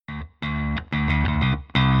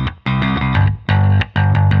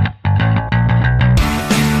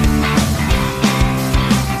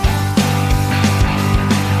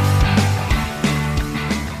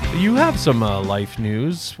have some life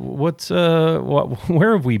news.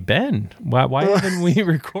 Where have we been? Why haven't we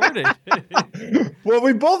recorded? Well,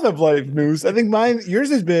 we both have life news. I think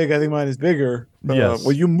yours is big. I think mine is bigger. Yes.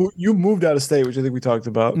 Well, you moved out of state, which I think we talked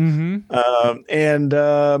about. Mm-hmm. And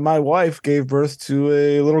my wife gave birth to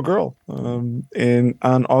a little girl on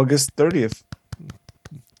August 30th.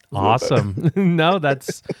 Awesome. No,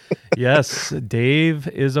 that's yes. Dave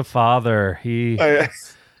is a father. He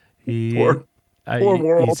Poor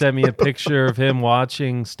world. He sent me a picture of him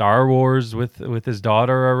watching Star Wars with his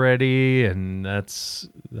daughter already, and that's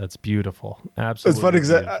beautiful. Absolutely, it's funny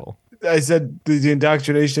beautiful. I said the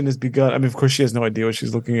indoctrination has begun. I mean, of course, she has no idea what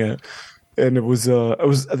she's looking at. And I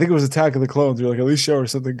think it was Attack of the Clones. You're like, at least show her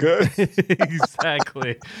something good.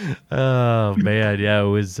 Exactly. Oh man, yeah. It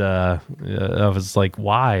was. I was like,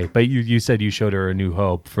 why? But you said you showed her A New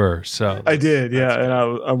Hope first, so I did, yeah. And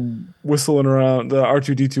I'm whistling around the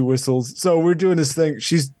R2D2 whistles. So we're doing this thing.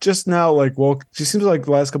 She's just now like woke. She seems like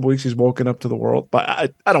the last couple of weeks she's woken up to the world. But I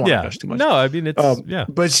don't want to gush too much. No, I mean it's yeah.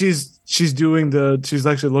 But she's doing she's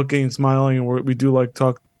actually looking and smiling, and we do like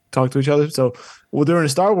talk to each other. So during a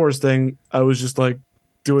Star Wars thing, I was just like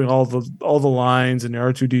doing all the lines and the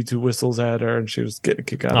R2D2 whistles at her, and she was getting a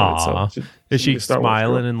kick out of it. So is she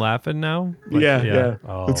smiling and laughing now? Like, yeah.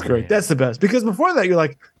 Oh, that's great. Man. That's the best, because before that you're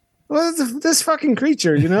like, well, this fucking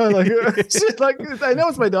creature, you know, like, like I know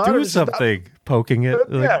it's my daughter. Do something, poking it.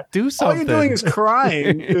 Like, do something. All you're doing is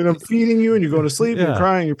crying, and I'm feeding you, and you're going to sleep, and you're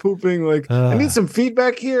crying, you're pooping. Like, I need some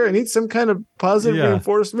feedback here. I need some kind of positive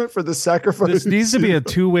reinforcement for the sacrifice. This needs to be a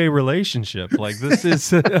two-way relationship. Like this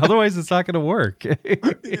is, otherwise it's not going to work.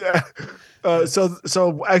 Yeah.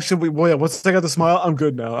 So actually, once I got the smile, I'm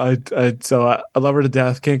good now. I love her to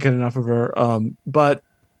death. Can't get enough of her. But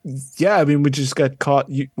yeah, I mean, we just got caught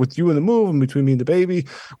with you in the move, and between me and the baby,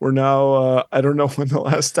 we're now. I don't know when the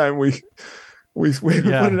last time we put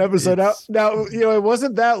an episode out. Now, you know, it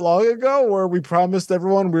wasn't that long ago where we promised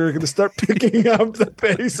everyone we were going to start picking up the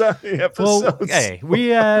pace on the episodes. Well, hey, we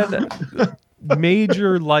had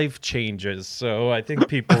major life changes, so I think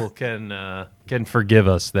people can forgive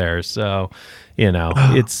us there. So, you know,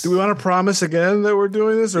 it's. Do we want to promise again that we're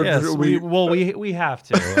doing this, or yes, we have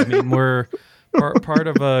to. I mean, we're. Part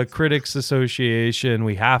of a critics association,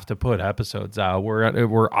 we have to put episodes out.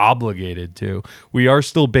 We're obligated to. We are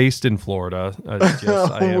still based in Florida. Yes,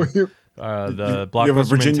 I am. The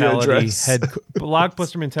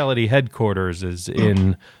Blockbuster Mentality headquarters is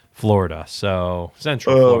in Florida, so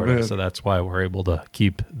Central Florida. Man. So that's why we're able to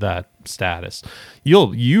keep that status.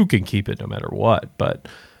 You can keep it no matter what, but.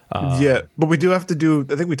 But we do have to do.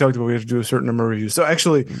 I think we talked about we have to do a certain number of reviews. So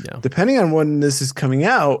actually, depending on when this is coming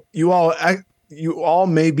out, you all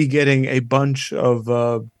may be getting a bunch of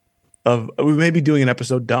we may be doing an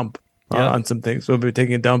episode dump on some things. So we'll be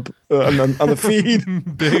taking a dump on the feed.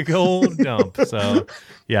 Big old dump. So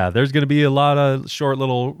yeah, there's going to be a lot of short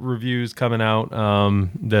little reviews coming out.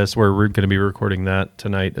 We're going to be recording that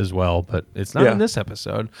tonight as well, but it's not in this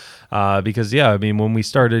episode because I mean, when we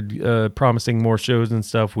started promising more shows and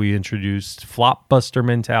stuff, we introduced Flopbuster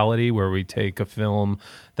Mentality, where we take a film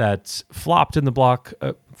that's flopped at the box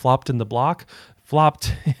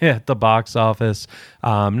office,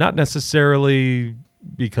 not necessarily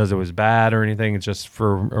because it was bad or anything. It's just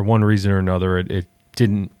for one reason or another, it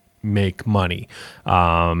didn't make money.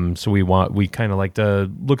 So we kind of like to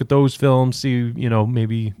look at those films, see, you know,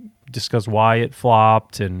 maybe discuss why it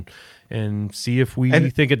flopped and see if we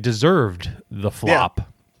think it deserved the flop. Yeah.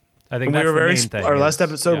 I think that's the main thing. Our last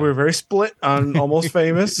episode, we were very split on Almost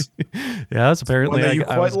Famous. Yes, apparently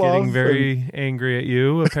I was getting very angry at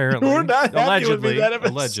you. Apparently, you were not happy with me that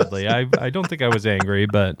episode. Allegedly, I don't think I was angry,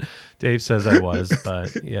 but Dave says I was.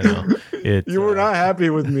 But you know, you were not happy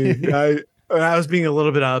with me. I was being a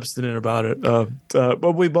little bit obstinate about it.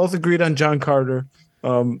 But we both agreed on John Carter.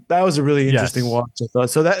 That was a really interesting watch, I thought.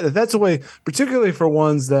 So that's a way, particularly for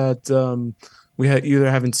ones that. We either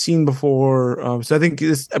haven't seen before, so I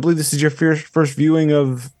believe this is your first viewing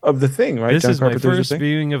of The Thing, right? This is my first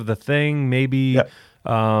viewing of The Thing. Maybe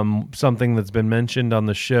something that's been mentioned on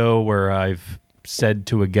the show where I've said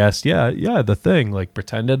to a guest, The Thing, like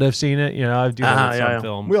pretended I've seen it. You know, I've done some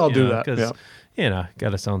films. We all do that because you know,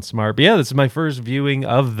 gotta sound smart. But this is my first viewing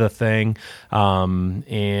of The Thing,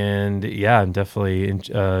 and I'm definitely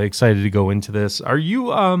excited to go into this. Are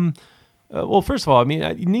you? Well, first of all, I mean,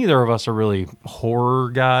 neither of us are really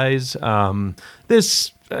horror guys.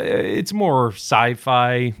 It's more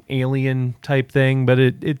sci-fi, alien type thing, but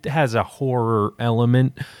it has a horror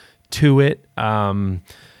element to it.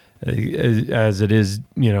 as it is,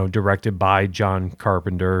 directed by John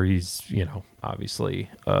Carpenter. He's, obviously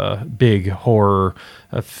a big horror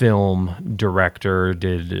film director.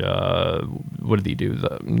 What did he do?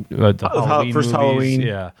 The Halloween First movies? Halloween,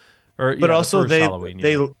 Yeah. Or but yeah, the also first Halloween.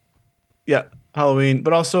 they Yeah. yeah, Halloween,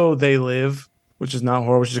 but also They Live, which is not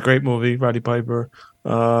horror, which is a great movie. Roddy Piper.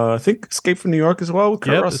 I think Escape from New York as well with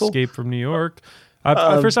Kurt Yep, Russell. Escape from New York.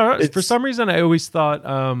 For some reason, I always thought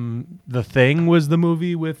The Thing was the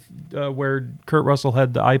movie with where Kurt Russell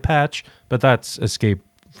had the eye patch, but that's Escape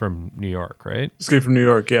from New York, right? Escape from New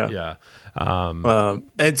York, yeah. Yeah.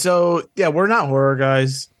 And so yeah, we're not horror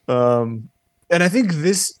guys. And I think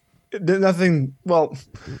nothing. Well,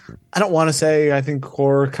 I don't want to say I think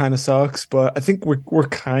horror kind of sucks, but I think we're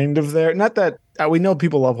kind of there. Not that we know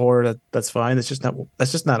people love horror. That's fine. That's just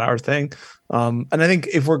not our thing. And I think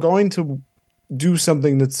if we're going to do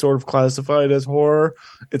something that's sort of classified as horror,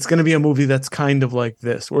 it's going to be a movie that's kind of like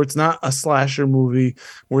this, where it's not a slasher movie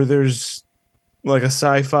where there's like a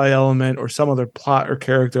sci-fi element or some other plot or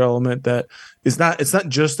character element that is not. It's not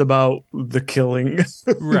just about the killing,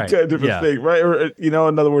 Right? kind of a thing, right? Or in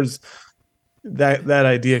other words, that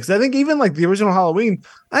idea. Because I think even like the original Halloween,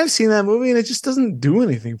 I've seen that movie and it just doesn't do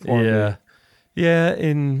anything for me. Yeah,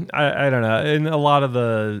 and I don't know. And a lot of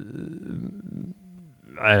the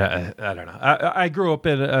I don't know. I grew up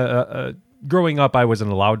in growing up, I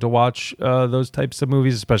wasn't allowed to watch those types of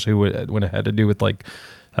movies, especially when it had to do with like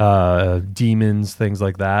demons, things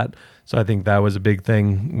like that. So I think that was a big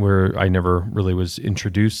thing where I never really was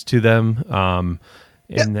introduced to them.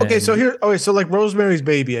 So like Rosemary's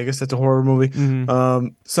Baby, I guess that's a horror movie. Mm-hmm.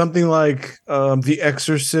 Something like The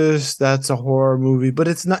Exorcist, that's a horror movie, but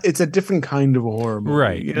it's not. It's a different kind of a horror movie,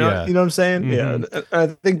 right? You know what I'm saying? Mm-hmm. Yeah, I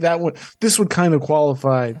think this would kind of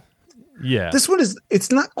qualify. Yeah, this one is.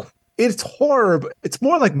 It's not. It's horror, but it's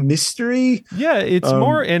more like mystery. Yeah, it's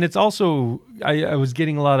more, and it's also I was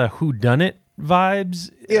getting a lot of whodunit vibes.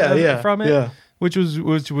 From it. Yeah. Which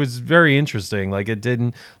was very interesting. Like it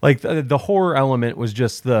didn't like the horror element was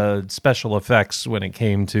just the special effects when it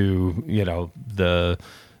came to the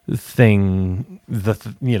thing,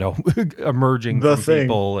 emerging the from thing.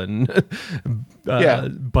 people and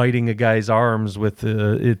biting a guy's arms with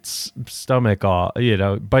its stomach off.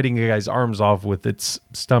 Biting a guy's arms off with its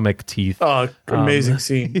stomach teeth. Oh, amazing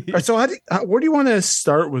scene. So where do you want to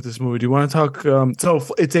start with this movie? Do you want to talk? So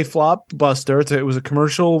it's a flop buster. It was a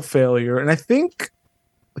commercial failure, and I think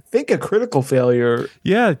a critical failure.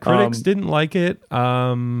 Yeah, critics didn't like it.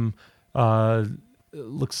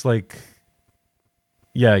 Looks like.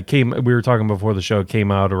 Yeah, it came. We were talking before the show. It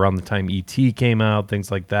came out around the time E.T. came out,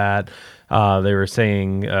 things like that. They were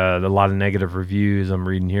saying a lot of negative reviews. I'm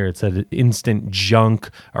reading here. It said instant junk,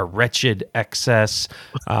 a wretched excess.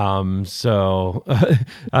 Critics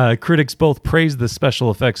both praised the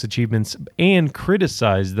special effects achievements and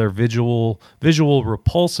criticized their visual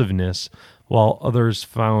repulsiveness, while others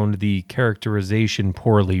found the characterization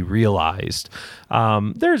poorly realized.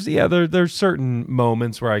 There's certain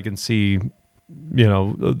moments where I can see.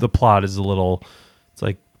 The plot is a little, it's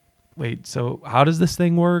like, wait, so how does this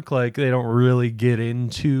thing work? Like they don't really get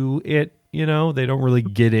into it, they don't really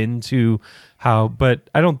get into how, but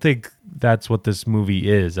I don't think that's what this movie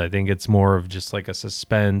is. I think it's more of just like a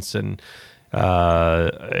suspense and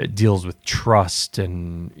it deals with trust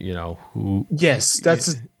and, who. Yes,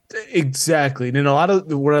 that's exactly. And a lot of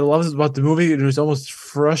what I love about the movie, it was almost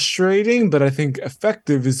frustrating, but I think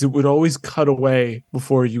effective is it would always cut away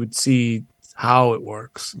before you would see how it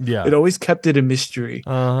works. Yeah, it always kept it a mystery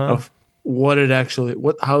of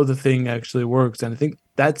how the thing actually works, and I think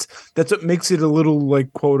that's what makes it a little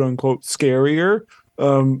like quote unquote scarier,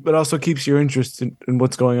 but also keeps your interest in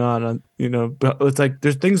what's going on. But it's like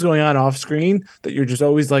there's things going on off screen that you're just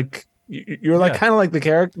always like you're like kind of like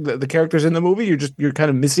the characters in the movie. You're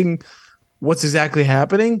kind of missing what's exactly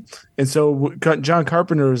happening, and so John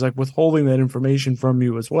Carpenter is like withholding that information from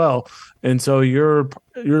you as well, and so you're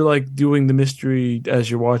like doing the mystery as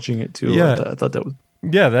you're watching it too. I thought that was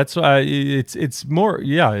that's why it's more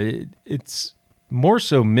it's more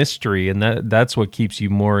so mystery, and that's what keeps you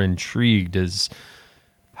more intrigued is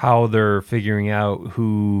how they're figuring out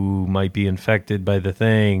who might be infected by the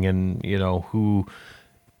thing, and who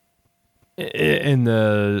in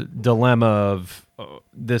the dilemma of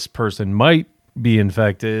this person might be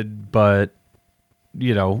infected, but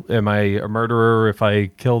am I a murderer if I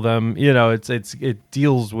kill them? It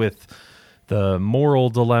deals with the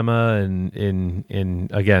moral dilemma and in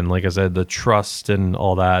again, like I said, the trust and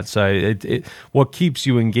all that. So what keeps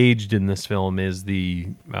you engaged in this film is the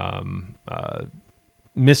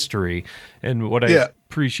mystery. And what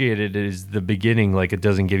appreciated is the beginning. Like, it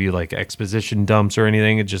doesn't give you like exposition dumps or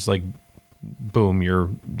anything. It's just like, boom,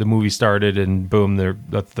 the movie started, and boom,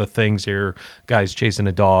 the things here, guys chasing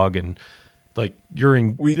a dog, and like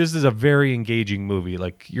this is a very engaging movie.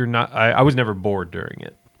 Like, you're not. I was never bored during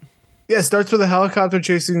it. Yeah, it starts with a helicopter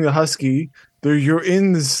chasing the husky. You're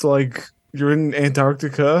in this, like, you're in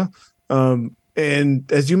Antarctica,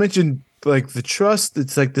 and as you mentioned, like the trust,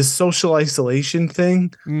 it's like this social isolation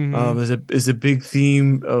thing is a big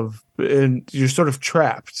theme of, and you're sort of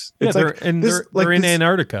trapped. Yeah, It's they're in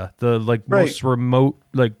Antarctica, the like most remote,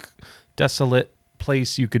 like desolate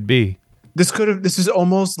place you could be. This is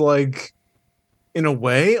almost like, in a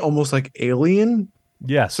way, almost like Alien.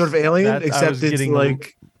 Yes, sort of Alien, except it's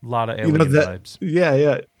like a lot of Alien vibes.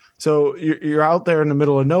 Yeah. So you're out there in the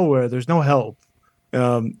middle of nowhere. There's no help,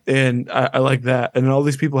 and I like that. And all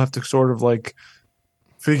these people have to sort of like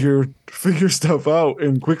figure stuff out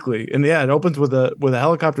and quickly. And yeah, it opens with a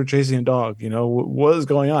helicopter chasing a dog. What is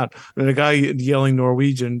going on? And a guy yelling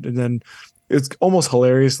Norwegian, and then it's almost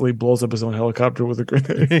hilariously blows up his own helicopter with a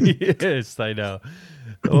grenade. Yes, I know.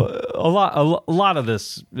 A lot of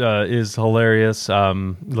this is hilarious.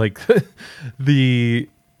 Like the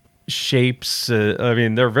shapes. I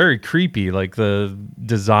mean, they're very creepy. Like the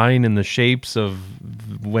design and the shapes of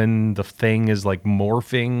when the thing is like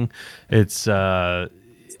morphing. It's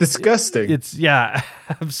disgusting. It's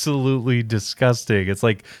absolutely disgusting. It's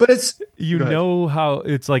like, but it's how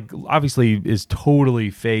it's like obviously is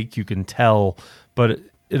totally fake. You can tell, but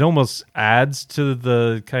it almost adds to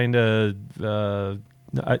the kind of.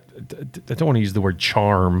 I don't want to use the word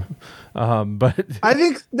charm, but I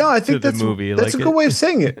think that's the movie. That's a good way of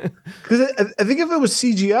saying it, because I think if it was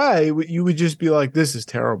CGI, you would just be like, "This is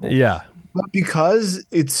terrible." Yeah, but because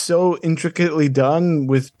it's so intricately done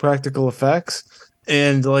with practical effects,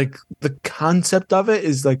 and like the concept of it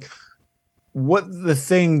is like, what the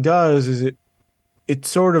thing does is it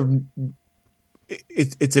sort of.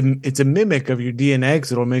 It's a mimic of your DNA,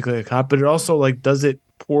 because it'll make like a cop, but it also like does it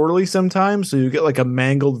poorly sometimes, so you get like a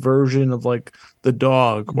mangled version of like the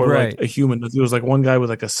dog or like a human. There was like one guy with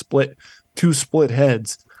like two split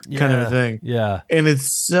heads kind of a thing. Yeah, and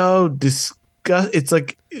it's so disgust. It's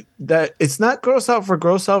like that. It's not gross out for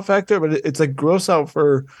gross out factor, but it's like gross out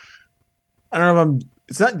for. I don't know.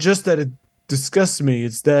 It's not just that it disgusts me.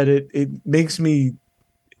 It's that it makes me.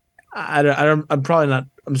 I'm probably not.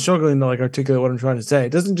 I'm struggling to like articulate what I'm trying to say.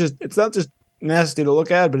 It's not just nasty to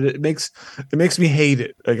look at, but it makes me hate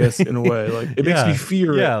it, I guess, in a way. Like it makes me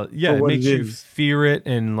fear it. Yeah, it makes you fear it,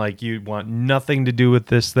 and like you want nothing to do with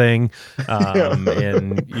this thing. And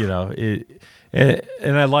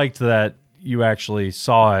and I liked that you actually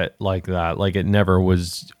saw it like that. Like it never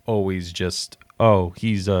was always just, oh,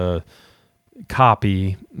 he's a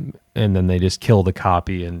copy, and then they just kill the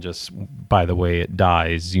copy, and just by the way it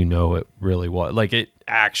dies, it really was like it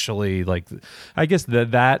actually, like, I guess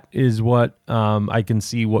that is what I can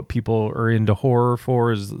see what people are into horror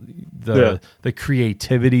for, is the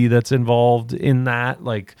creativity that's involved in that.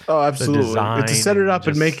 Like, oh, absolutely, the design, to set it up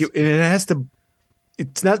and make it, and it has to.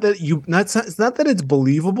 It's not that it's not that it's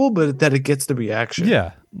believable, but that it gets to be action.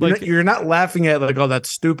 Yeah, like you're not laughing at like, oh, that's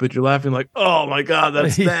stupid. You're laughing like, oh my god,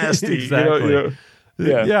 that's nasty. Exactly.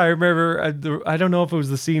 Yeah, I remember. I don't know if it was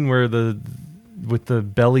the scene where with the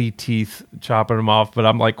belly teeth chopping them off, but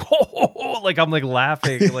I'm like, oh, like I'm like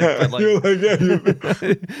laughing, like, but like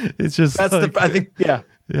it's just that's like, I think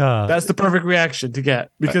that's the perfect reaction to get,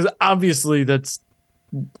 because obviously that's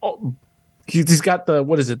he's got the,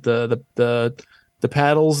 what is it, the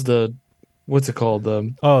paddles, the what's it called,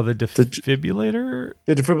 the defibrillator,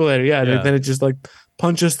 the defibrillator, yeah. And then it just like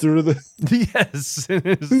punches through the yes.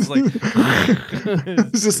 It's like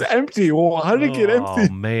it's just empty. Well, how did it get empty? Oh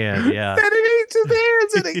man, yeah. Then it ain't just there.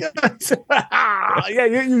 Yeah,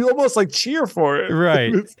 you almost like cheer for it,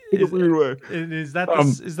 right? In a weird way. Is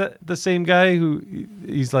that the same guy who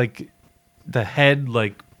he's like the head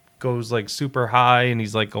like goes like super high, and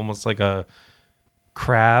he's like almost like a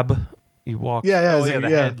crab? He walks. The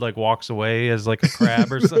head like walks away as like a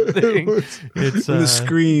crab or something. It's the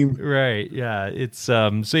scream, right? Yeah, it's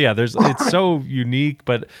so yeah. It's so unique,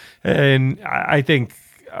 but and I think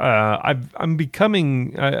I'm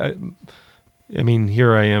becoming. I mean,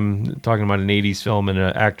 here I am talking about an '80s film and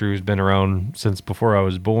an actor who's been around since before I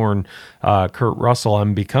was born, Kurt Russell.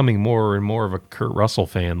 I'm becoming more and more of a Kurt Russell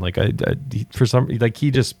fan. Like for some, like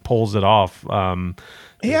he just pulls it off.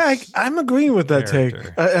 Yeah, I'm agreeing with that take.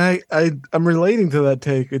 I'm relating to that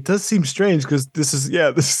take. It does seem strange because this is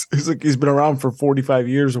like he's been around for 45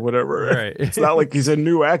 years or whatever. Right. It's not like he's a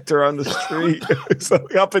new actor on the street. It's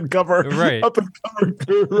like up and cover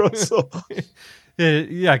Kurt Russell.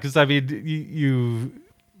 Yeah, because I mean,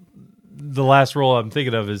 the last role I'm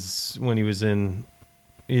thinking of is when he was in.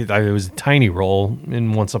 It was a tiny role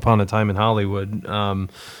in Once Upon a Time in Hollywood.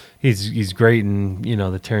 He's great in the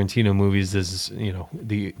Tarantino movies as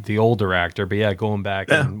the older actor. But yeah, going back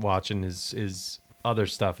and watching his other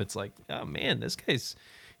stuff, it's like, oh man,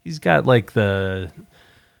 he's got like the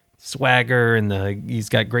swagger and he's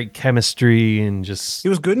got great chemistry and just. He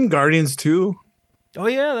was good in Guardians too. Oh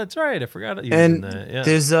yeah, that's right. I forgot he was And in that. Yeah.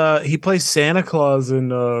 there's he plays Santa Claus in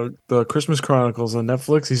the Christmas Chronicles on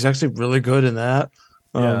Netflix. He's actually really good in that.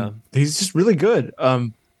 He's just really good.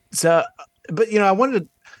 So, but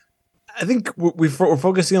I think we're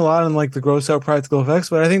focusing a lot on like the gross out practical effects,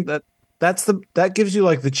 but I think that gives you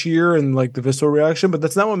like the cheer and like the visceral reaction, but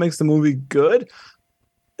that's not what makes the movie good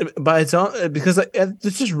by its own, because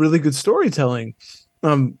it's just really good storytelling.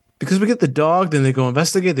 Because we get the dog, then they go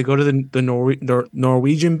investigate, they go to the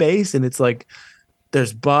Norwegian base, and it's like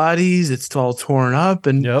there's bodies, it's all torn up,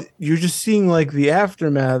 and you're just seeing like the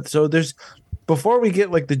aftermath. So before we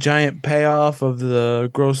get like the giant payoff of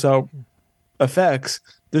the gross out effects,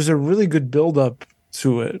 there's a really good build up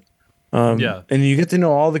to it. And you get to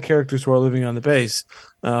know all the characters who are living on the base.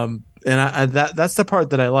 And that's the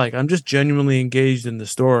part that I like. I'm just genuinely engaged in the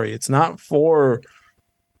story. It's not for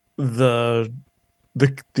the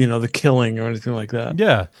killing or anything like that.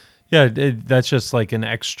 Yeah, that's just like an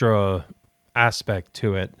extra aspect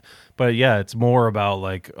to it. But yeah, it's more about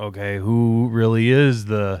like, okay, who really is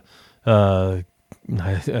the again,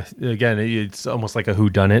 it's almost like a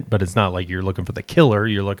whodunit, but it's not like you're looking for the killer.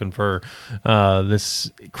 You're looking for this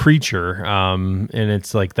creature, and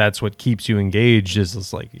it's like that's what keeps you engaged. Is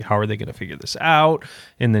it's like, how are they going to figure this out?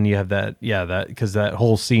 And then you have that because that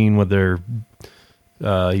whole scene where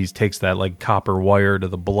he takes that like copper wire to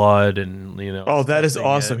the blood, and Oh, that is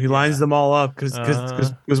awesome. He lines them all up because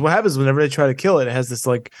what happens whenever they try to kill it, it has this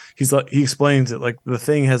like he explains it like the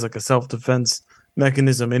thing has like a self-defense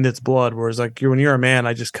mechanism in its blood, whereas like when you're a man,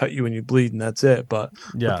 I just cut you and you bleed and that's it. But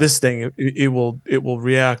this thing, it will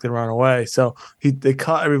react and run away. So they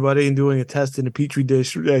caught everybody and doing a test in a petri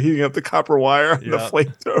dish, heating up the copper wire and the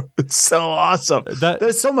flamethrower. It's so awesome.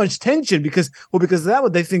 There's so much tension because of that,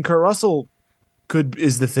 what they think Kurt Russell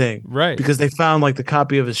is the thing, right? Because they found like the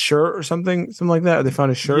copy of his shirt or something like that. Or they found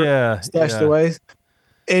his shirt stashed away.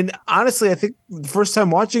 And honestly, I think the first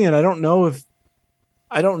time watching it, I don't know if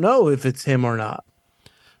it's him or not.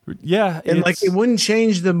 Yeah, and like it wouldn't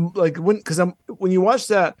change when you watch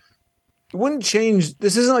that, it wouldn't change.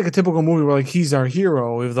 This isn't like a typical movie where like he's our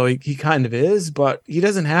hero, even though he kind of is, but he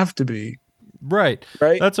doesn't have to be. Right.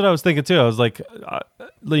 That's what I was thinking too. I was like,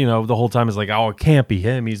 the whole time is like, oh, it can't be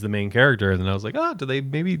him. He's the main character. And then I was like, oh, do they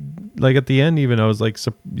maybe like at the end? Even I was like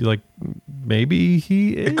maybe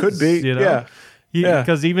he is. It could be. Yeah.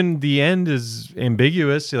 Because even the end is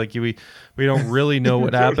ambiguous. Like we don't really know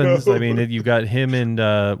what happens. I mean, you got him and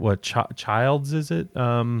Childs, is it?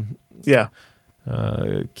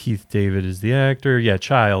 Keith David is the actor. Yeah,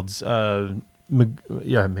 Childs.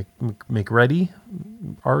 McReady,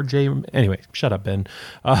 RJ. Anyway, shut up, Ben.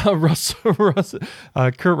 Kurt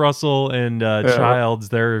Russell and Childs.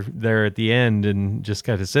 They're at the end and just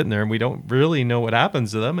kind of sitting there, and we don't really know what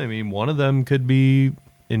happens to them. I mean, one of them could be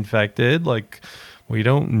infected. Like, we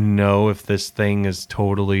don't know if this thing is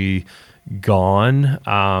totally gone.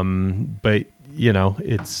 But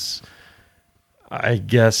it's. I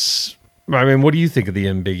guess. I mean, what do you think of the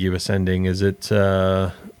ambiguous ending? Is it?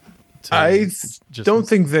 I don't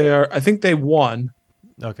think they are. I think they won.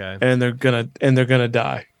 Okay. And they're gonna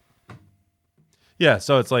die. Yeah,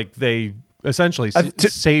 so it's like they essentially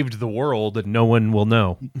saved the world, and no one will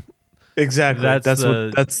know. Exactly.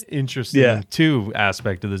 That's interesting too.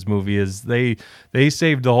 Aspect of this movie is they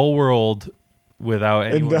saved the whole world without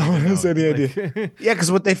anyone. And no one has any idea. Yeah,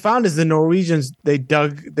 because what they found is the Norwegians they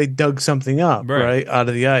dug something up right out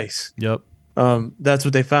of the ice. Yep. That's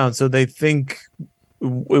what they found. So they think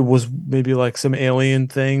it was maybe like some alien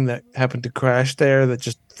thing that happened to crash there that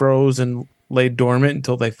just froze and lay dormant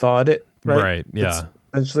until they thawed it. Right. Yeah. That's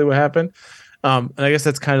essentially what happened. And I guess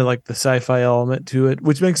that's kind of like the sci-fi element to it,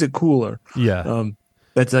 which makes it cooler. Yeah.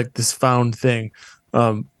 That's like this found thing.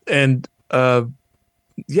 I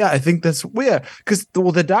think that's because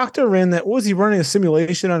the doctor ran that. What was he running a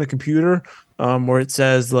simulation on a computer where it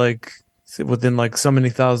says like within like so many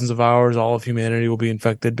thousands of hours, all of humanity will be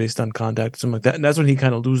infected based on contact, something like that. And that's when he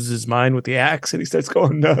kind of loses his mind with the axe and he starts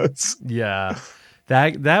going nuts. Yeah,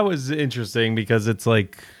 that was interesting because it's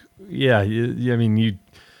like, I mean,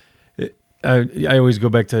 I always go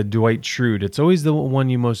back to Dwight Schrute. It's always the one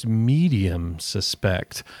you most medium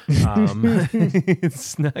suspect.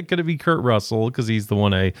 It's not going to be Kurt Russell because he's the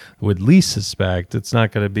one I would least suspect. It's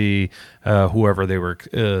not going to be whoever they were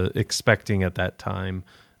expecting at that time.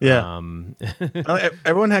 Yeah.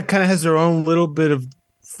 Everyone kind of has their own little bit of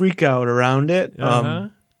freak out around it.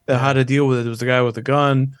 How to deal with it. There was the guy with the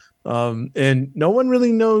gun. And no one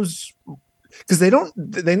really knows, because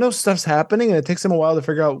they know stuff's happening and it takes them a while to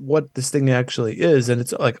figure out what this thing actually is. And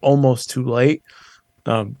it's like almost too late.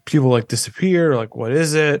 People like disappear, like, what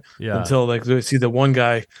is it? Yeah. Until like they see the one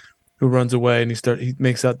guy who runs away and he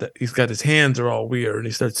makes out that he's got his hands are all weird and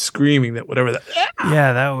he starts screaming that whatever that.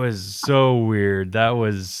 Yeah, that was so weird. That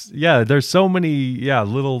was, there's so many,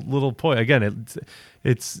 little point. Again,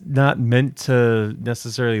 it's not meant to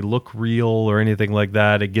necessarily look real or anything like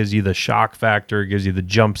that. It gives you the shock factor, it gives you the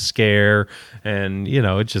jump scare, and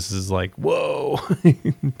it just is like, whoa,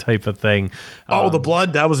 type of thing. The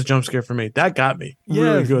blood, that was a jump scare for me. That got me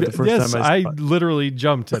really good the first time I literally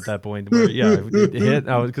jumped at that point. Where, it hit.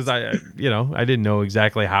 Because I didn't know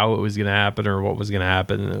exactly how it was going to happen or what was going to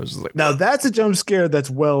happen, and it was like, now that's a jump scare that's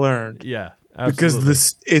well earned. Yeah. Absolutely.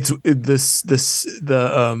 Because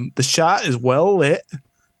the shot is well lit.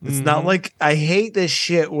 It's not like, I hate this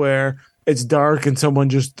shit where it's dark and someone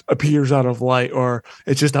just appears out of light, or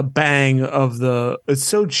it's just a bang of it's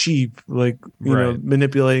so cheap, like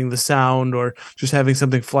manipulating the sound or just having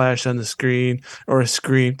something flash on the screen or a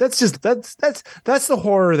scream. That's the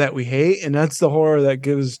horror that we hate, and that's the horror that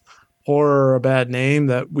gives horror a bad name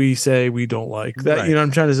that we say we don't like. That right. You know what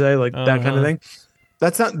I'm trying to say, like that kind of thing.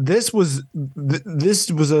 That's not. This was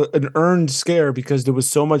an earned scare because there was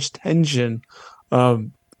so much tension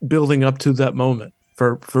building up to that moment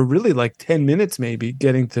for really like 10 minutes, maybe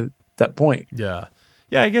getting to that point. Yeah.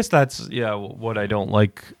 I guess that's what I don't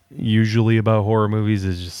like usually about horror movies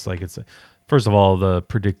is just like, it's first of all the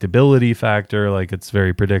predictability factor. Like, it's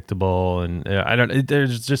very predictable, and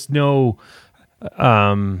there's just no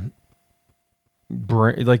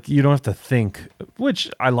like, you don't have to think,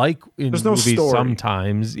 which I like in movies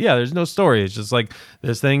sometimes. There's no story. It's just like,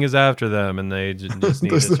 this thing is after them and they just need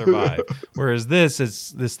to survive. Whereas this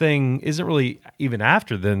thing isn't really even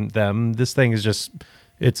after them. This thing is just,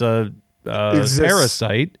 it's a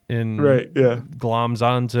parasite and gloms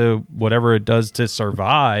onto whatever it does to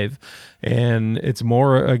survive. And it's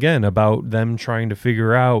more, again, about them trying to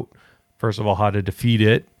figure out, first of all, how to defeat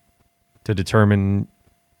it, to determine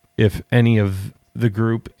if any of the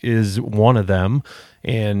group is one of them,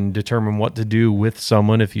 and determine what to do with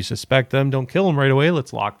someone. If you suspect them, don't kill them right away.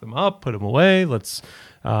 Let's lock them up, put them away. There's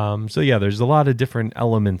a lot of different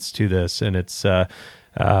elements to this, and it's like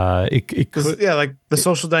the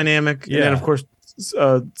social dynamic, and then of course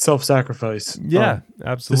self-sacrifice.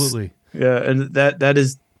 Absolutely. And that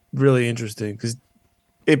is really interesting because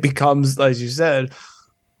it becomes, as you said,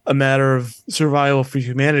 a matter of survival for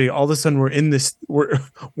humanity. All of a sudden, we're in this.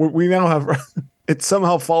 We now have. It's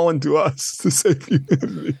somehow fallen to us to save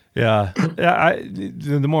humanity.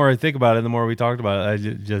 The more I think about it, the more we talked about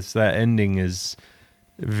it, just that ending is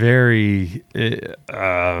very.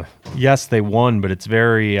 Yes, they won, but it's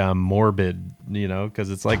very morbid. Because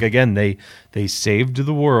it's like, again, they saved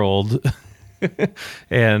the world,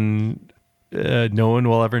 and. No one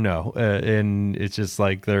will ever know, and it's just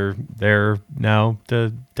like they're there now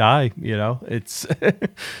to die. It's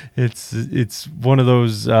it's one of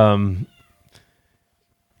those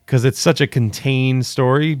because it's such a contained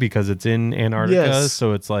story because it's in Antarctica,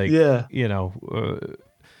 so it's like I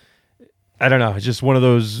don't know. It's just one of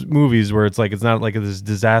those movies where it's like, it's not like this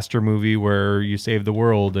disaster movie where you save the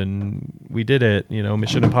world and we did it,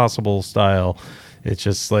 Mission Impossible style. It's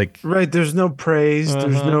just like, right. There's no praise.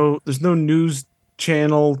 There's no news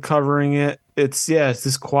channel covering it. It's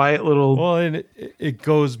this quiet little. Well, and it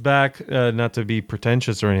goes back, not to be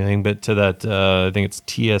pretentious or anything, but to that. I think it's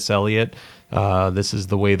T.S. Eliot. This is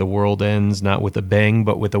the way the world ends, not with a bang,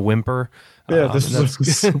 but with a whimper. This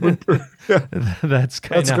is a whimper. That's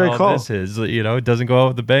kind of how call. This is. It doesn't go out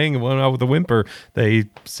with a bang, it went out with a whimper. They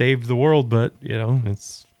saved the world, but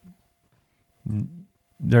it's.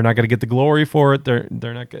 They're not going to get the glory for it. They're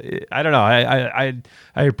not. I don't know. I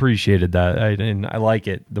appreciated that. And I like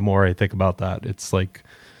it. The more I think about that, it's like.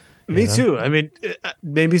 Me too. I mean,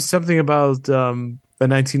 maybe something about the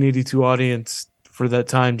 1982 audience for that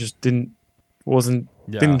time just didn't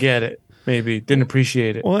get it. Maybe didn't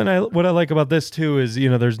appreciate it. Well, and what I like about this too is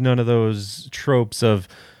there's none of those tropes of.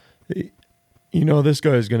 This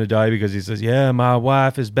guy is going to die because he says, yeah, my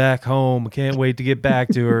wife is back home. I can't wait to get back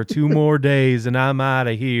to her. 2 more days and I'm out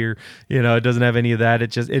of here. It doesn't have any of that.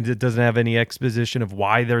 It doesn't have any exposition of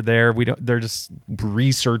why they're there. They're just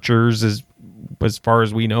researchers, as as far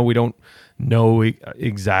as we know, we don't know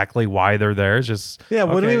exactly why they're there. It's just we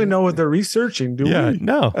don't okay. even know what they're researching, do we?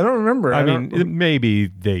 No, I don't remember. I mean, maybe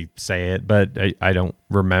they say it, but I don't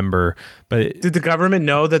remember. But did the government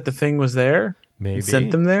know that the thing was there? maybe It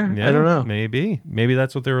sent them there. Yeah, I don't know. Maybe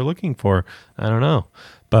that's what they were looking for. I don't know,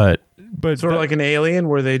 but Sort of like an alien,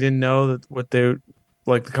 where they didn't know that what they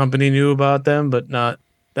like the company knew about them, but not.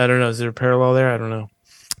 I don't know. Is there a parallel there? I don't know.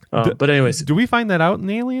 But anyways, do we find that out in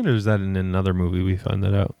Alien, or is that in another movie we find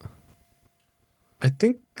that out? I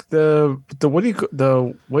think the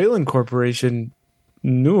Wayland Corporation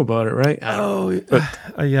knew about it, right?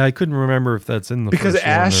 Yeah, I couldn't remember if that's in the because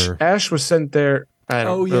first one Ash was sent there. I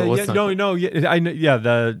don't know. I know. Yeah,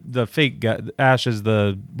 the fake guy, Ash is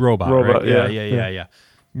the robot. Right? Yeah.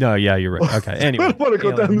 No, yeah, you're right. Okay. Anyway, I don't want to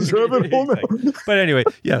go down this rabbit hole now. But anyway,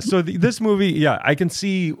 yeah. So this movie, yeah, I can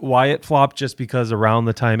see why it flopped just because around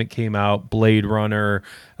the time it came out, Blade Runner,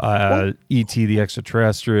 E.T. the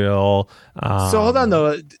Extraterrestrial. So hold on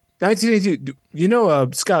though, 1982. You know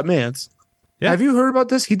Scott Mantz? Yeah. Have you heard about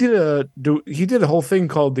this? He did a whole thing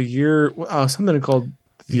called the year something called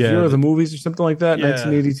the year of the movies or something like that.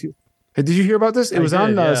 1982. Hey, did you hear about this? It was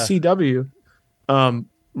on CW.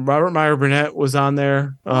 Robert Meyer Burnett was on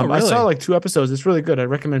there. Really? I saw like 2 episodes. It's really good. I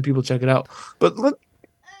recommend people check it out. But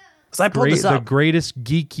I pulled this up. The greatest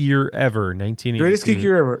geek year ever, 1982. Greatest geek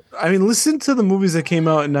year ever. I mean, listen to the movies that came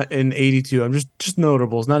out in 82. I'm just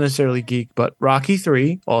notables, not necessarily geek, but Rocky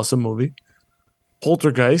 3, awesome movie.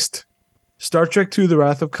 Poltergeist, Star Trek II: The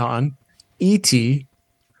Wrath of Khan, E.T.,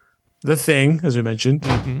 The Thing, as we mentioned,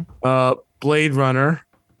 Blade Runner,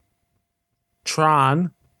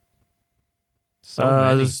 Tron.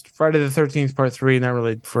 There's Friday the 13th Part 3, not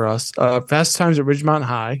really for us. Fast Times at Ridgemont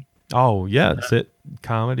High. Oh yeah, that's it.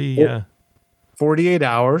 Comedy, yeah. 48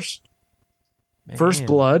 Hours. Man. First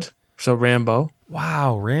Blood. So Rambo.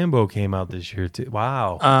 Wow, Rambo came out this year too.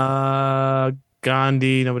 Wow.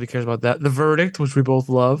 Gandhi. Nobody cares about that. The Verdict, which we both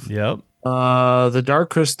love. Yep. The Dark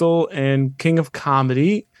Crystal and King of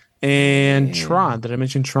Comedy and Tron. Did I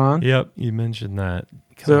mention Tron? Yep, you mentioned that.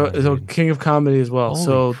 So King of Comedy as well. Holy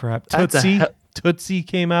so crap. Tootsie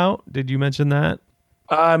came out. Did you mention that?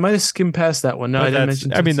 I might have skimmed past that one. No, I didn't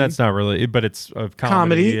mention Tootsie. I mean, that's not really, but it's a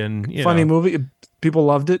comedy and funny movie. People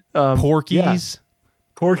loved it. Porky's.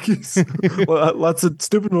 Porky's. Well, lots of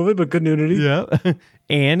stupid movie, but good nudity. Yeah.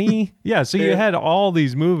 Annie. Yeah. So you had all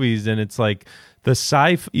these movies, and it's like the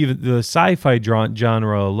sci-fi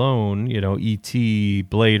genre alone. You know, E.T.,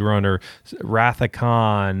 Blade Runner, Wrath of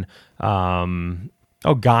Khan.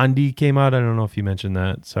 Gandhi came out. I don't know if you mentioned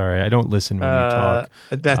that. Sorry, I don't listen when you talk.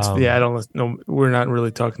 I don't listen. No, we're not really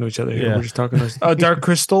talking to each other here. Yeah. We're just talking to Dark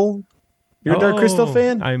Crystal. You're a Dark Crystal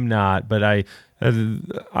fan? I'm not, but I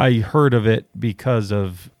heard of it because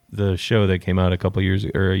of the show that came out a couple years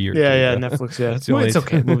or a year. Yeah, Netflix. Yeah, it's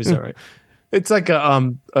okay. The movie's all right. It's like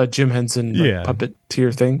a Jim Henson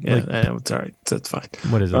puppeteer thing. Yeah, it's all right. That's fine.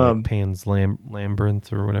 What is it? Like Pan's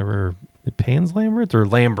Labyrinth or whatever? Pan's Labyrinth or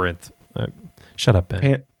Labyrinth? Shut up,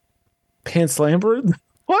 Ben. Pants Lambert?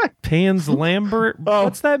 What? Pan's Lambert? Oh.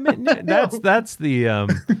 What's that mean? That's the Are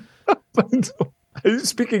you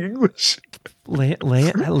speaking English? Labyrinth.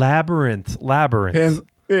 Pans,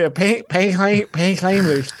 yeah,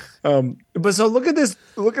 Lambert. But so look at this.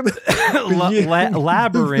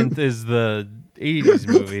 Labyrinth is the 80s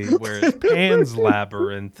movie, whereas Pan's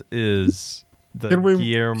Labyrinth is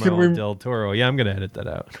Guillermo del Toro. Yeah, I'm going to edit that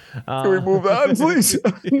out. Can we move on, please?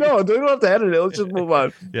 No, don't have to edit it. Let's just move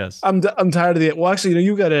on. Yes. I'm tired of the... Well, actually,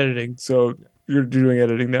 you got editing, so you're doing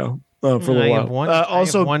editing now for a little while. I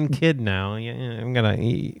have one kid now. Yeah, I'm going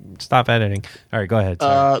to stop editing. All right, go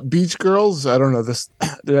ahead. Beach Girls? I don't know.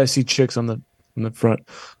 Did I see chicks on the front?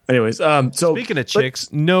 Anyways, so speaking of chicks,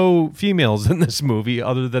 no females in this movie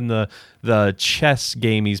other than the chess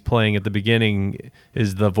game he's playing at the beginning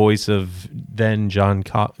is the voice of then John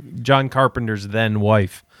Carpenter's then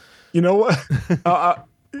wife. You know what? I'm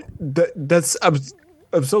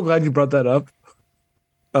so glad you brought that up.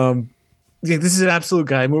 Yeah, this is an absolute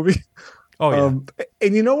guy movie. Oh yeah.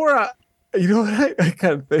 And you know what I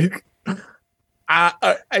kind of think.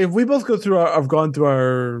 We both have gone through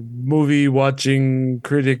our movie watching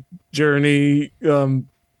critic journey.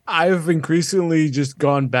 I've increasingly just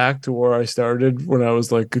gone back to where I started when I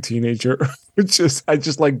was like a teenager. I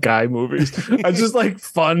just like guy movies. I just like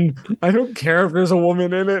fun. I don't care if there's a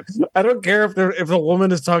woman in it. I don't care if the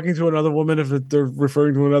woman is talking to another woman, if they're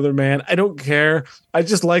referring to another man. I don't care. I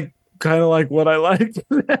just like kind of like what I like.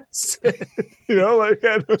 That's it. You know, like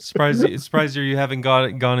surprised you haven't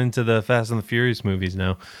gone into the Fast and the Furious movies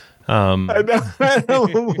now. I'm not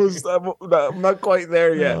quite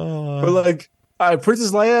there yet. But like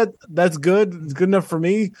Princess Leia, that's good. It's good enough for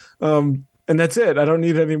me. And that's it. I don't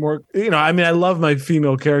need any more. I mean, I love my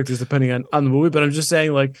female characters depending on the movie, but I'm just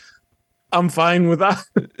saying, like, I'm fine with that.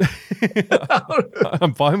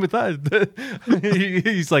 I'm fine with that.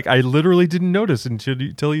 He's like, I literally didn't notice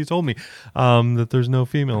until you told me that there's no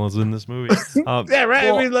females in this movie. Yeah, right.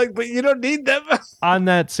 Well, I mean, like, but you don't need them. On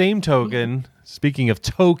that same token, speaking of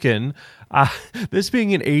token, this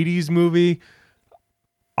being an 80s movie,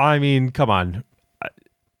 I mean, come on.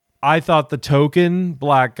 I thought the token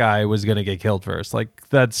black guy was going to get killed first. Like,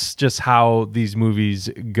 that's just how these movies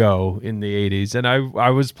go in the 80s. And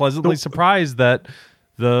I was pleasantly surprised that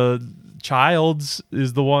the Childs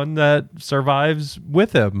is the one that survives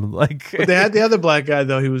with him. Like, but they had the other black guy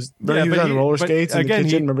though. He was on roller skates in the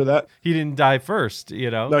kitchen. Remember that? He didn't die first.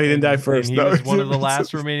 No, he didn't die first. He was one of the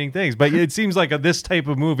last remaining things. But it seems like this type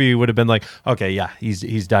of movie would have been like, okay, yeah,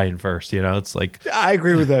 he's dying first. It's like, I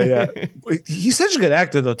agree with that. Yeah, he's such a good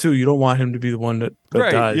actor though too. You don't want him to be the one that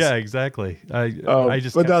dies. Yeah, exactly. I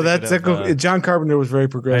just. But no, that's John Carpenter was very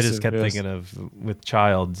progressive. I just kept thinking of with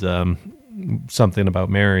Childs something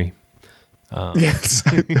about Mary. Yes,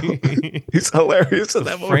 he's hilarious in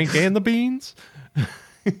that movie. Frank and the Beans.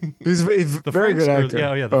 He's the very good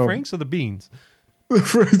actor. The Franks or the Beans. I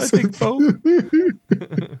think both.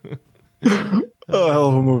 Hell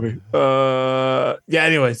of a movie. Yeah.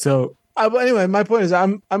 Anyway, my point is,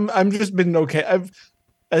 I'm just been okay.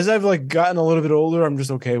 As I've like gotten a little bit older, I'm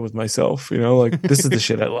just okay with myself. Like this is the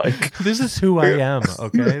shit I like. This is who I am.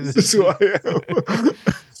 Okay, this is who I am.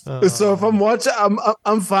 So if I'm watching,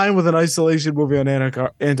 I'm fine with an isolation movie on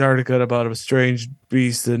Antarctica about a strange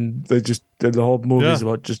beast, and the whole movie is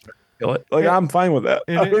about just kill it. Like, I'm fine with that.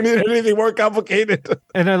 I don't need anything more complicated.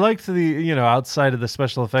 And I liked the outside of the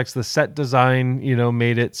special effects, the set design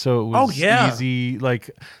made it so it was easy. Like,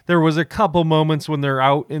 there was a couple moments when they're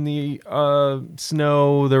out in the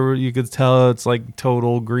snow, you could tell it's like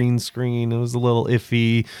total green screen. It was a little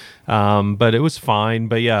iffy. But it was fine.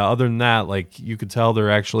 But yeah, other than that, like, you could tell they're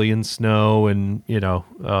actually in snow, and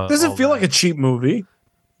doesn't feel like a cheap movie.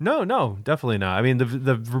 No, definitely not. I mean,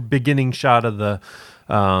 the beginning shot of the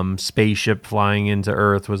spaceship flying into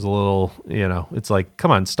Earth was a little, it's like,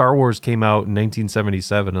 come on, Star Wars came out in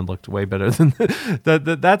 1977 and looked way better than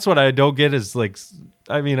that. That's what I don't get is, like,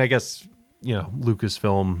 I mean, I guess,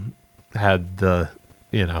 Lucasfilm had the,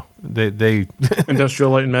 they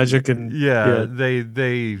Industrial Light and Magic, and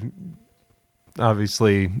they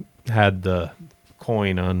obviously had the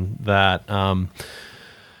coin on that.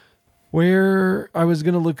 Where I was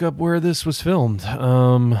going to look up where this was filmed.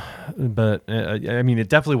 But I mean, it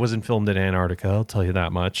definitely wasn't filmed in Antarctica. I'll tell you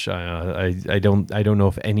that much. I don't know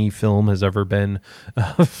if any film has ever been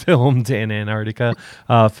filmed in Antarctica.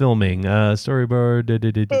 Filming, storyboard,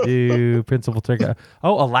 principal take.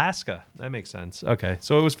 Oh, Alaska. That makes sense. Okay,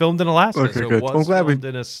 so it was filmed in Alaska. Okay, so good. it was filmed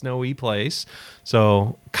in a snowy place.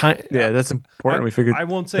 So that's important. We figured. I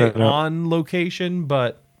won't say on location,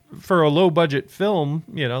 but for a low budget film,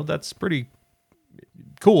 that's pretty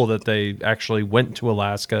cool that they actually went to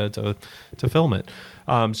Alaska to film it.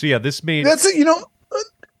 So yeah, this made that's it. Go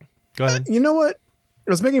ahead. You know what?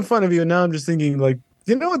 I was making fun of you, and now I'm just thinking, like,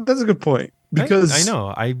 you know what? That's a good point, because I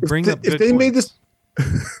know I bring up. If they made this,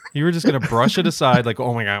 you were just gonna brush it aside, like,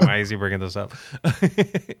 oh my god, why is he bringing this up?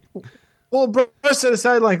 Well, brush it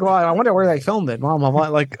aside, like, well, I wonder where they filmed it. Mom,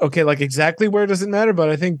 like, okay, like, exactly where doesn't matter, but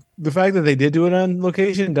I think the fact that they did do it on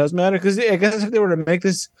location does matter, because I guess if they were to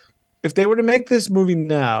make this movie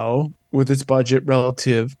now with its budget,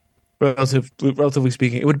 relatively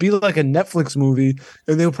speaking, it would be like a Netflix movie,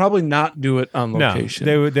 and they would probably not do it on location.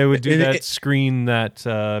 No, they would do that screen that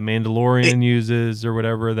Mandalorian uses or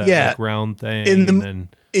whatever, that like round thing,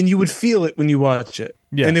 and you would feel it when you watch it.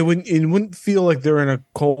 Yeah. And it wouldn't feel like they're in a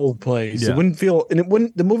cold place. Yeah.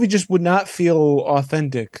 The movie just would not feel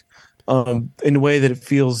authentic in the way that it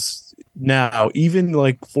feels now. Even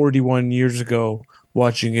like 41 years ago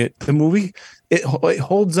watching it, the movie, it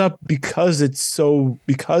holds up because it's on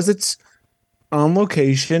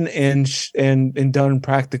location and done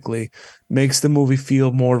practically, makes the movie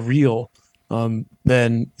feel more real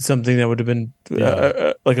than something that would have been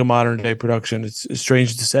like a modern day production. It's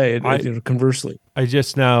strange to say it, conversely. I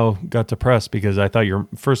just now got depressed because I thought your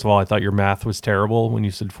math was terrible when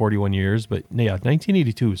you said 41 years, but yeah,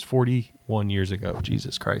 1982 is 41 years ago.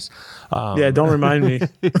 Jesus Christ. Don't remind me.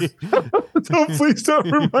 Please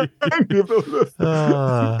don't remind me of this.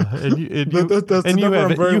 You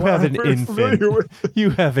have an infant. You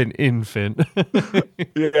have an infant.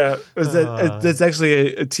 Yeah, that's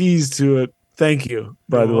actually a tease to it. Thank you,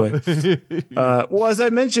 by the way. Well, as I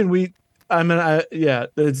mentioned, yeah,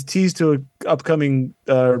 it's a tease to an upcoming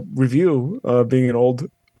review. Being an old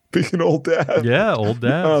dad. Yeah, old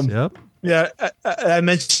dads. Um, Yep. yeah, I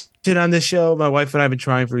mentioned on this show. My wife and I have been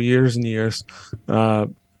trying for years and years,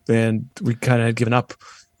 and we kind of had given up.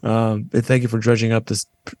 And thank you for dredging up this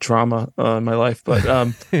trauma in my life, but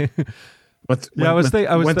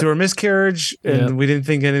went through a miscarriage, and we didn't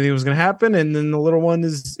think anything was going to happen, and then the little one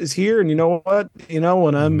is here, and you know what? When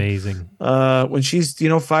I'm amazing. When she's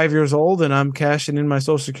 5 years old, and I'm cashing in my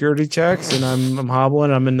Social Security checks, and I'm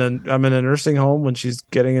hobbling, I'm in a nursing home when she's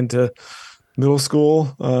getting into middle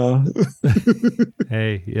school.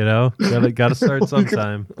 Hey, gotta start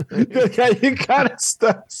sometime. You gotta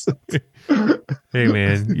start. Hey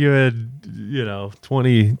man, you had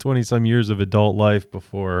 20 some years of adult life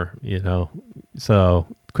before, so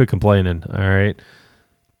quit complaining. All right,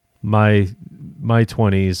 my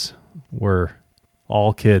 20s were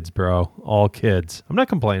all kids, bro, all kids. I'm not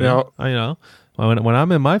complaining. When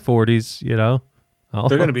I'm in my 40s,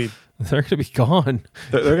 they're gonna be gone.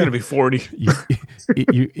 They're gonna be 40.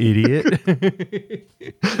 you idiot.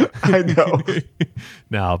 I know.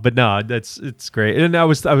 No, it's great. And I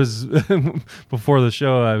was before the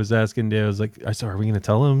show, I was asking Dave, I was like, so are we going to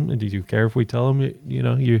tell him? Did you care if we tell him,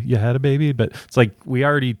 you had a baby? But it's like, we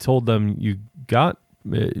already told them you got,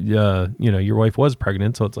 your wife was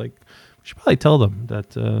pregnant. So it's like, we should probably tell them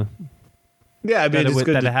that, yeah, I mean, it's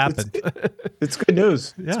good that it happened. It's good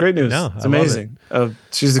news. Yeah, it's great news. no, it's amazing.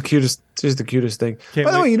 She's the cutest. She's the cutest thing.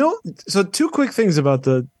 By the way, so two quick things about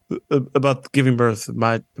giving birth.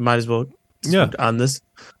 Might as well on this.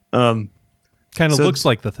 Kind of looks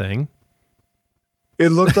like the thing. It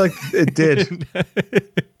looked like it did.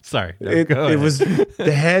 Sorry, it was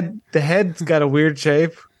the head. The head's got a weird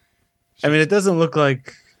shape. I mean, it doesn't look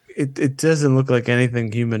like it doesn't look like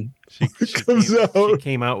anything human. She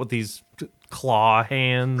came out with these claw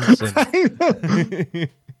hands.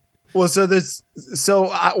 Well,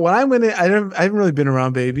 when I went in, I haven't really been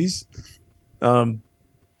around babies, and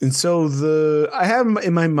so I have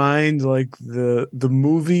in my mind like the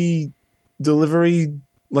movie delivery,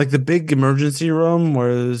 like the big emergency room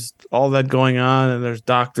where there's all that going on, and there's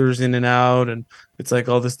doctors in and out, and it's like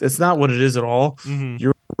all this. It's not what it is at all. Mm-hmm.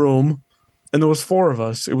 Your room, and there was 4 of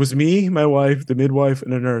us. It was me, my wife, the midwife,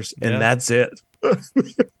 and a nurse, and that's it.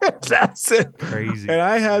 That's it. Crazy. And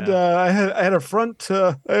I had I had front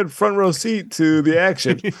row seat to the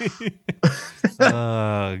action.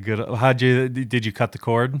 Good. Did you cut the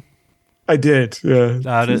cord? I did. Yeah.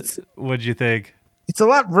 What'd you think? It's a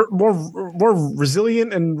lot more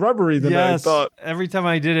resilient and rubbery than I thought. Every time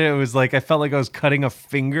I did it, it was like I felt like I was cutting a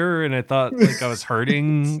finger, and I thought like I was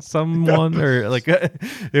hurting someone, or like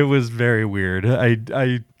it was very weird.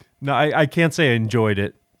 I can't say I enjoyed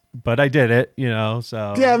it, but I did it,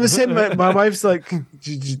 so. Yeah, I'm the same. My wife's like, what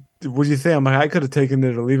do you think? I'm like, I could have taken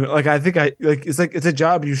it or leave it. Like, I think it's a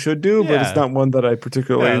job you should do, but it's not one that I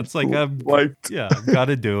particularly it's like liked. Yeah, I've got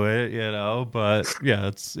to do it, but yeah,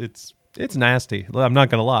 it's nasty. I'm not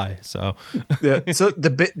gonna lie. So yeah, so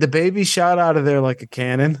the baby shot out of there like a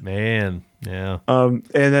cannon, man. Yeah. And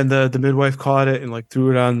then the midwife caught it and like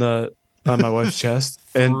threw it on my wife's chest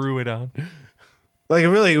and threw it on. Like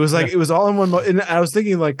it was like it was all in one. And I was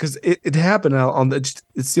thinking like because it happened on it's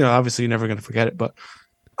obviously you're never gonna forget it, but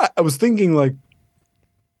I was thinking like,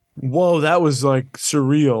 whoa, that was like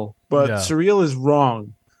surreal. But surreal is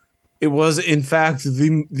wrong. It was in fact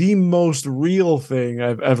the most real thing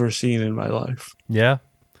I've ever seen in my life. Yeah.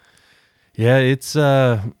 Yeah, it's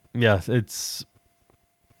I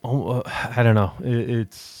don't know.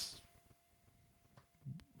 It's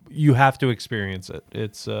you have to experience it.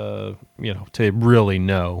 It's to really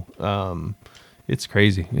know. It's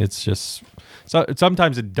crazy. It's just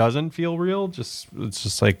sometimes it doesn't feel real. It's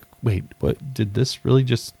just like, wait, what did this really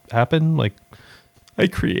just happen? Like I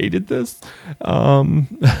created this.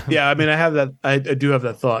 Yeah, I mean, I have that. I do have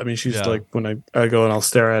that thought. I mean, she's like when I go and I'll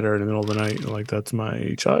stare at her in the middle of the night, and like that's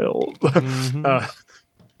my child. Mm-hmm.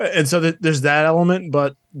 And so there's that element,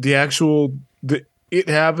 but the actual it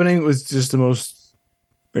happening was just the most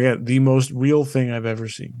real thing I've ever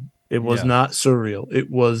seen. It was not surreal. It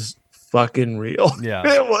was fucking real. Yeah,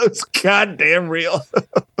 it was goddamn real.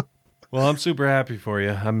 Well, I'm super happy for you.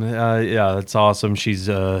 That's awesome. She's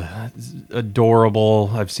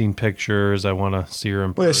adorable. I've seen pictures. I want to see her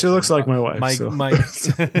in person. Well, yeah, she looks like my wife.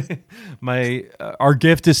 Our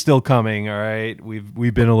gift is still coming. All right,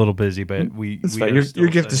 we've been a little busy, but your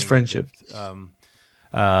gift is friendship.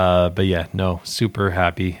 But yeah, no, super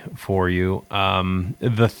happy for you.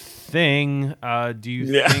 The thing, do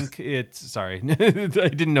you think it's? Sorry, I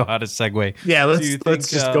didn't know how to segue. Yeah,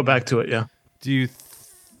 let's just go back to it. Yeah. Do you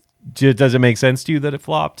Does it make sense to you that it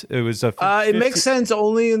flopped? It was a. It makes sense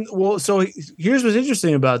only in So here's what's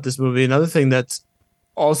interesting about this movie. Another thing that's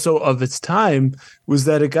also of its time was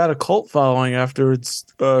that it got a cult following after its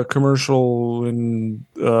commercial and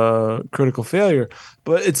critical failure.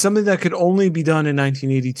 But it's something that could only be done in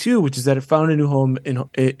 1982, which is that it found a new home in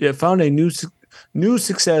it found a new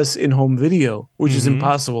success in home video, which is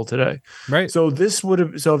impossible today. Right. So if this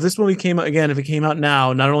movie came out again, if it came out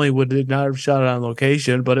now, not only would it not have shot it on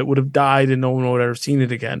location, but it would have died and no one would have ever seen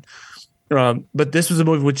it again. But this was a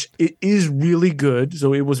movie which it is really good.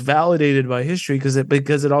 So it was validated by history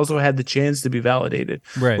because it also had the chance to be validated.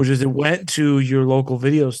 Right. Which is it went to your local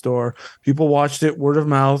video store. People watched it, word of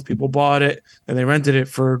mouth. People bought it and they rented it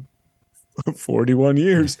for 41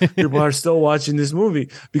 years. People are still watching this movie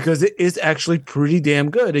because it is actually pretty damn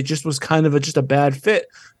good. It just was kind of just a bad fit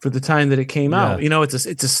for the time that it came out. You know, it's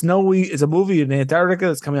a movie in Antarctica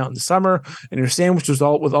that's coming out in the summer, and you're sandwiched with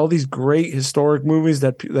all these great historic movies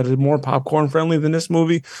that are more popcorn friendly than this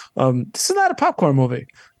movie. This is not a popcorn movie.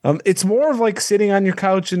 It's more of like sitting on your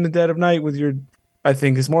couch in the dead of night with your. I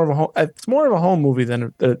think it's more of a home movie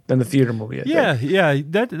than a theater movie. Yeah.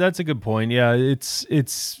 That's a good point. Yeah,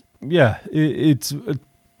 it's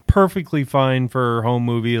perfectly fine for home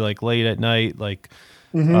movie, like late at night, like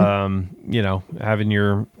having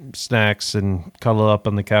your snacks and cuddle up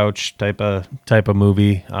on the couch type of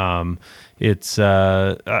movie. I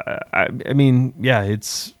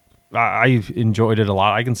enjoyed it a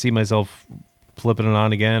lot. I can see myself flipping it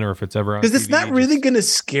on again, or if it's ever on because it's not really going to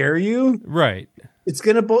scare you, right? It's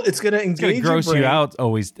gonna engage, gross you out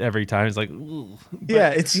always every time. It's like,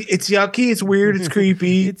 it's yucky, it's weird, it's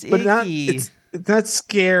creepy, but it's not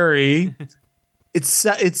scary. It's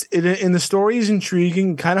in the story is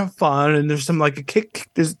intriguing, kind of fun, and there's some like a kick.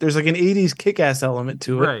 There's like an 80s kick-ass element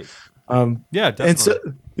to it, right? Yeah, definitely. And so,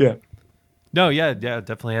 yeah. No, yeah,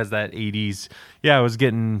 definitely has that 80s. Yeah, I was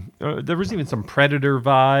getting. There was even some Predator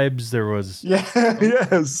vibes. There was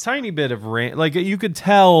yes, tiny bit of like you could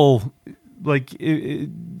tell. Like,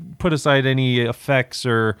 put aside any effects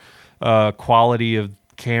or quality of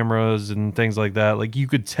cameras and things like that. Like, you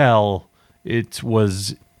could tell it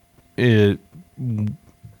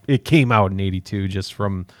came out in 82 just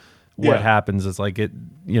from what happens. It's like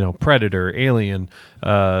Predator, Alien,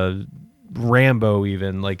 Rambo,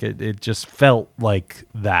 even like it just felt like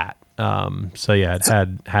that. So yeah, it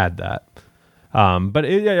had that. But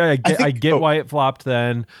I get why it flopped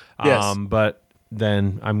then. Yes. But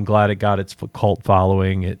then I'm glad it got its cult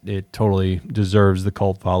following. It totally deserves the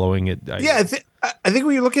cult following. I think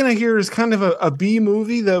what you're looking at here is kind of a B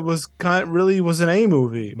movie that was really was an A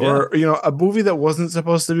movie, or a movie that wasn't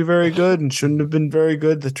supposed to be very good and shouldn't have been very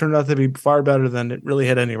good, that turned out to be far better than it really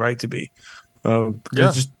had any right to be. It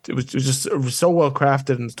was so well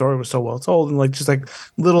crafted and the story was so well told, and like just like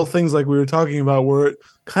little things like we were talking about where it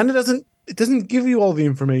kind of doesn't give you all the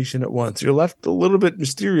information at once. You're left a little bit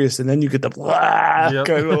mysterious, and then you get the blah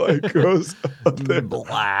kind of like goes up there.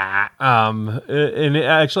 Blah. And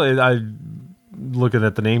I looking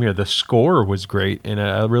at the name here, the score was great, and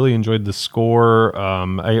I really enjoyed the score.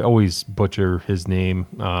 I always butcher his name,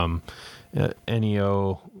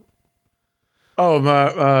 Ennio.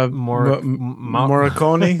 Morricone.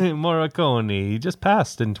 Morricone. He just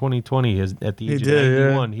passed in 2020 at the age of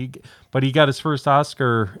 91. Yeah. But he got his first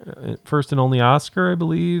and only Oscar, I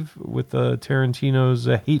believe, with Tarantino's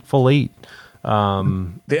Hateful Eight.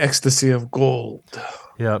 The Ecstasy of Gold.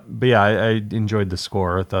 Yeah, but yeah, I enjoyed the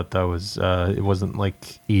score. I thought that was it wasn't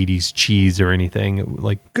like 80s cheese or anything.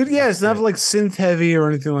 Good, yeah, it's not like synth heavy or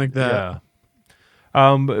anything like that.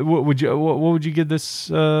 Yeah. What would you give this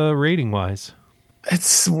rating wise?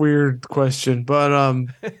 It's a weird question, but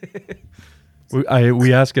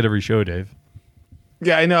we ask it every show, Dave.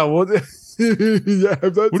 Yeah, I know. Well, what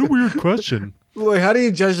a weird question. Like, how do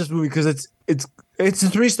you judge this movie? Because it's a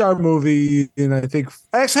 3-star movie, and I think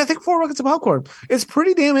 4 buckets of popcorn. It's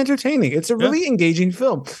pretty damn entertaining. It's a really engaging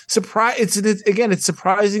film. It's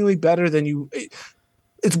surprisingly better than you.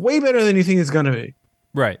 It's way better than you think it's gonna be.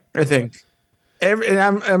 Right. I think.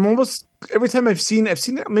 I'm almost every time I've seen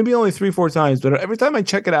it maybe only 3-4 times, but every time I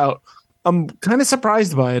check it out, I'm kind of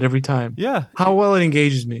surprised by it every time. Yeah, how well it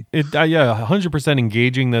engages me. 100%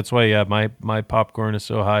 engaging. That's why my popcorn is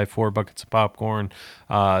so high. 4 buckets of popcorn,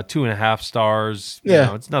 2.5 stars.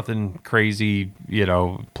 Yeah, it's nothing crazy,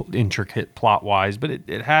 intricate plot wise, but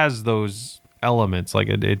it has those elements. Like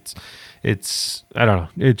it's I don't know.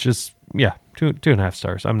 It's just 2.5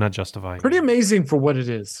 stars. I'm not justifying. Pretty amazing for what it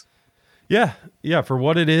is. Yeah, for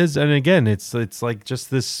what it is, and again, it's like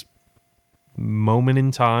just this moment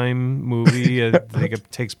in time movie. I think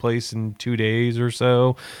it takes place in 2 days or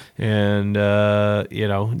so, and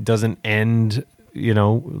doesn't end.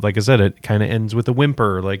 Like I said, it kind of ends with a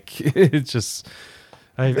whimper. Like it's just,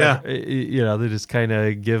 they just kind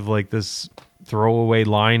of give like this throwaway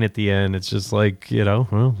line at the end. It's just like,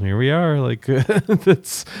 well, here we are. Like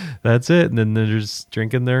that's it. And then they're just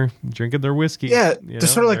drinking their whiskey. Yeah, they're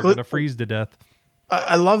sort of like gonna freeze to death.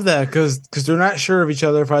 I love that because they're not sure of each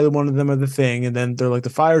other if either one of them are the thing, and then they're like, the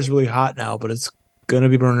fire's really hot now, but it's gonna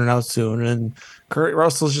be burning out soon. And Kurt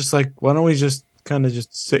Russell's just like, why don't we just kind of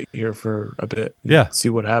just sit here for a bit, and see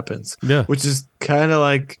what happens? Yeah, which is kind of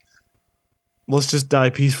like, let's just die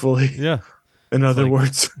peacefully. Yeah, in other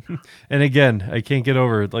words. And again, I can't get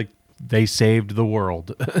over it. Like, they saved the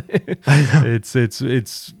world.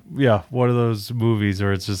 It's one of those movies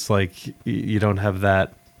where it's just like you don't have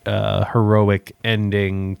that heroic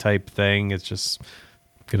ending type thing. It's just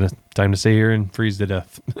time to stay here and freeze to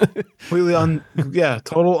death. Completely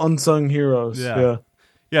total unsung heroes. Yeah.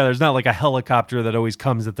 There's not like a helicopter that always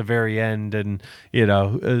comes at the very end and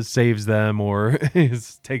saves them or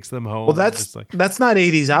takes them home. Well, that's not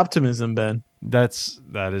 80s optimism, Ben.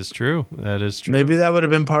 That is true. Maybe that would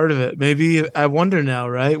have been part of it. Maybe, I wonder now,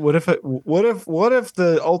 right? What if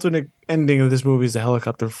the alternate ending of this movie is a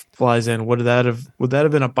helicopter flies in? Would that have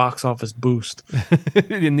been a box office boost?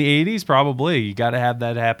 In the 80s, probably. You got to have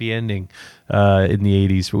that happy ending in the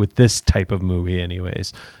 80s with this type of movie,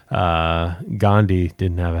 anyways. Gandhi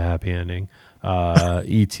didn't have a happy ending.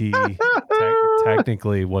 E.T.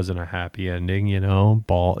 technically wasn't a happy ending, he had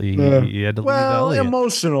to leave Elliot.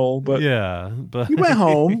 Emotional, but but he went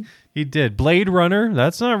home. He did. Blade Runner,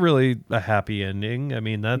 that's not really a happy ending. I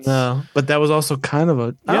mean, that's but that was also kind of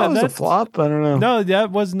a a flop. I don't know. No,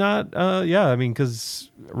 that was not. I mean, because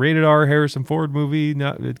rated R Harrison Ford movie,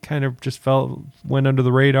 it kind of just went under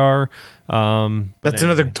the radar. That's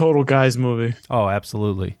another total guys movie. Oh,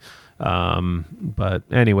 absolutely. But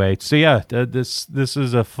anyway, so this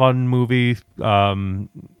is a fun movie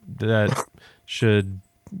that should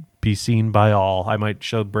be seen by all. I might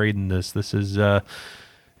show Braden this. This is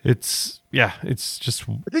it's just,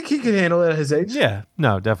 I think he can handle it at his age. Yeah,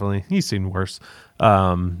 no, definitely. He's seen worse.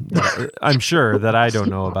 I'm sure that I don't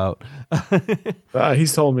know about.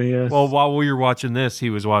 He's told me, yes. Well, while we were watching this, he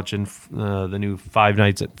was watching the new Five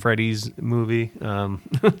Nights at Freddy's movie.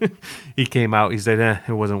 He came out, he said,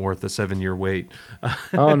 it wasn't worth the 7-year wait.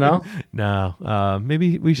 Oh, no? No.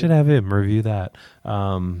 Maybe we should have him review that.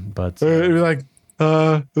 But it'd be like,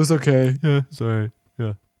 it was okay. Yeah, sorry.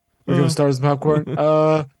 Yeah. We're going to start some popcorn.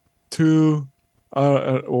 What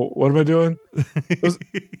am I doing? It was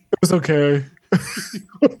okay.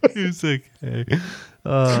 It's okay.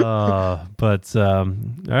 But all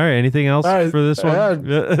right. Anything else for this one?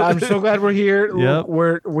 I'm so glad we're here. Yep.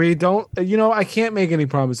 We don't. I can't make any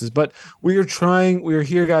promises, but we are trying. We are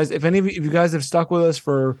here, guys. If if you guys have stuck with us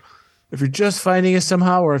if you're just finding us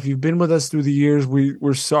somehow, or if you've been with us through the years,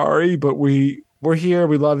 we're sorry, but we're here.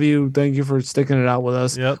 We love you. Thank you for sticking it out with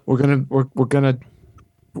us. Yep. We're going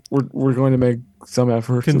to make some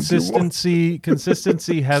effort.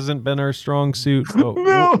 Consistency hasn't been our strong suit, but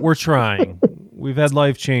we're trying. We've had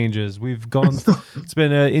life changes. We've gone. It's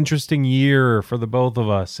been an interesting year for the both of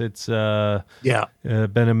us. It's been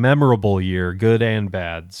a memorable year, good and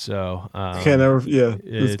bad. So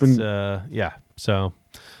So.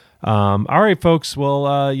 All right, folks.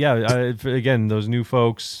 Well, again, those new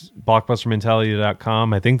folks,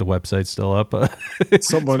 blockbustermentality.com. I think the website's still up.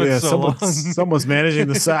 Someone's managing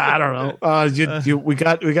the site. I don't know. We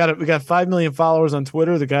got 5 million followers on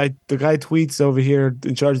Twitter. The guy tweets over here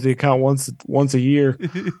in charge of the account once a year.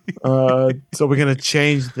 So we're gonna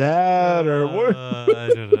change that, or what?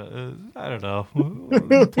 I don't know.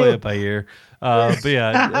 We'll play it by ear. But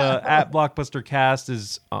at Blockbuster Cast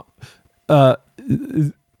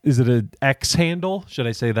is it an X handle? Should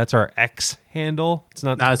I say that's our X handle? It's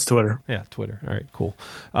not. No, it's Twitter. Yeah, Twitter. All right, cool.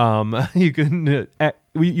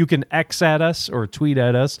 You can X at us or tweet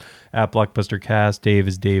at us at BlockbusterCast. Dave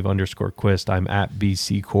is Dave_Quist. I'm at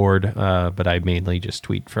BCCord, but I mainly just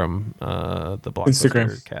tweet from the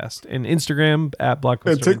Blockbuster Cast and Instagram at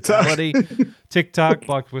Blockbuster Mentality. TikTok,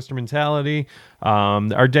 Blockbuster Mentality.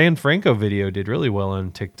 Our Dan Franco video did really well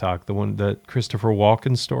on TikTok. The one that Christopher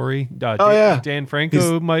Walken story. Dan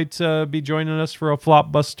Franco might be joining us for a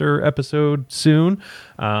Flopbuster episode soon.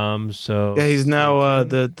 He's now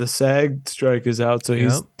the SAG strike is out, so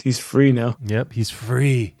he's free now. Yep, he's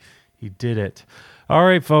free. He did it. All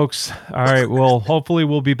right, folks. All right. Well, hopefully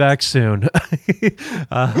we'll be back soon.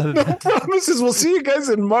 No promises. We'll see you guys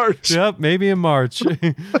in March. Yep, maybe in March, at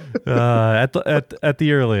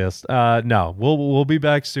the earliest. No, we'll be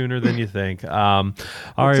back sooner than you think. All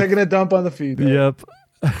right. Taking a dump on the feed. Yep.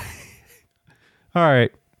 All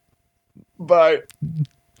right. Bye.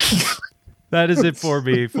 That is it for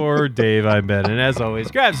me. For Dave, I'm Ben, and as always,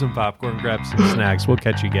 grab some popcorn, grab some snacks. We'll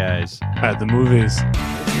catch you guys At the movies.